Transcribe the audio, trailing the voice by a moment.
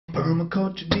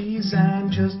Permaculture design,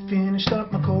 just finished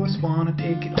up my course. Wanna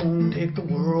take it home, take the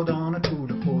world on a tour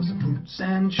de force. Fruits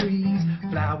and trees,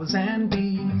 flowers and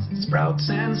bees, sprouts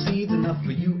and seeds, enough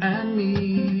for you and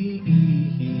me.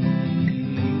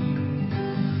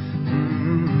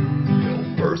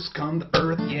 First come the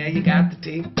earth, yeah, you got to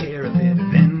take care of it.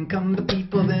 Then come the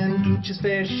people, then each his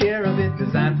fair share of it.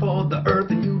 Designed for the earth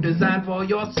and you design for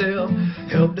yourself.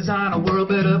 Help design a world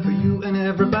better for you and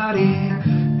everybody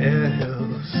else.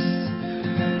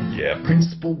 Yeah,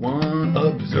 principle one,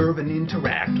 observe and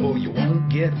interact, or you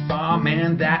won't get far,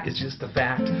 man, that is just a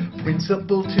fact.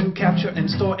 Principle two, capture and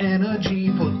store energy.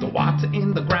 Put the water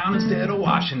in the ground instead of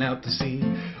washing out the sea.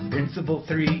 Principle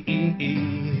three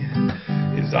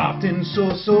is often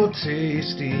so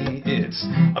tasty. It's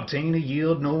obtain a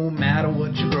yield no matter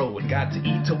what you grow. And got to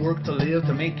eat, to work, to live,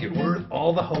 to make it worth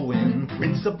all the hoeing.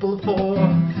 Principle four,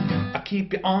 I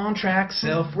keep you on track,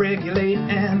 self-regulate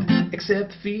and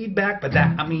accept feedback. By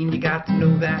that I mean you got to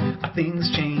know that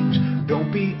things change.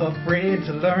 Don't be afraid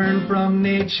to learn from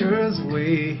nature's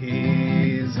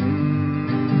ways.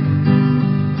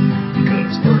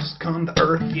 Because first come the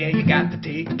earth, yeah, you got to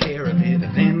take care of it.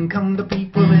 And then come the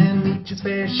people and each his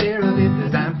fair share of it.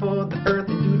 Designed for the earth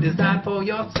and you design for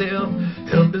yourself.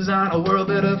 Help design a world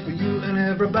better for you and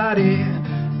everybody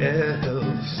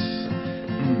else.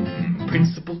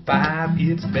 Principle five,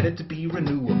 it's better to be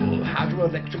renewable.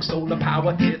 Hydroelectric, solar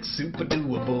power, it's super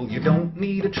doable. You don't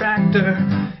need a tractor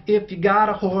if you got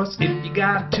a horse. If you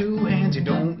got two hands, you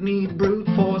don't need brute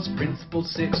force. Principle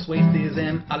six, waste is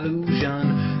an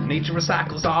illusion. Nature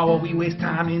recycles all while we waste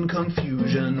time in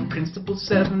confusion. Principle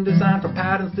seven, design for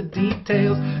patterns to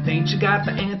details. Nature got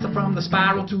the answer from the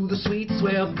spiral to the sweet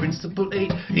swell. Principle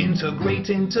eight, integrate.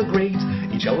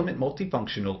 Each element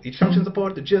multifunctional, each function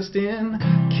supported just in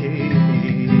case.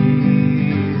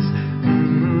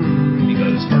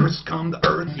 Because first come the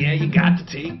earth, yeah, you got to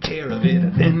take care of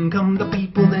it. Then come the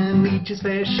people, then each his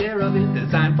fair share of it.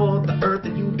 Designed for the earth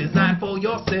and you design for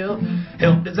yourself.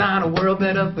 Help design a world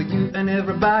better for you and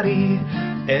everybody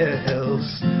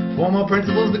else. Four more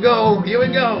principles to go, here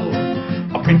we go.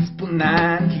 Principle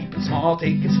 9, keep it small,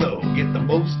 take it slow. Get the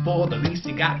most for the least,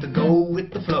 you got to go with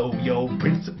the flow. Yo,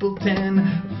 principle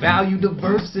 10, value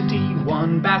diversity.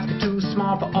 One basket too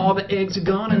small for all the eggs you're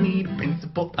gonna need.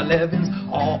 Principle 11's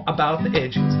all about the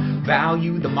edges.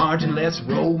 Value the margin, less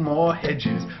row, more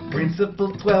hedges.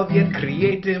 Principle 12, get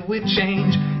creative with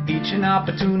change. Each an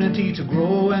opportunity to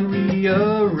grow and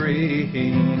rearrange.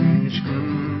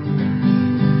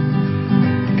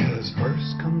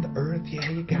 First come the earth, yeah,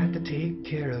 you got to take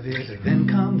care of it. Then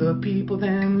come the people,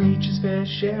 then each his fair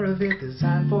share of it.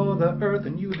 Design for the earth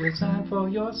and you design for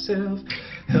yourself.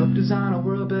 Help design a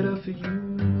world better for you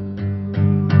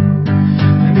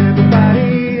and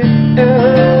everybody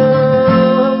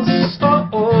else.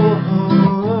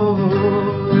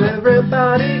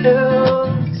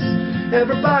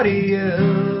 Everybody else.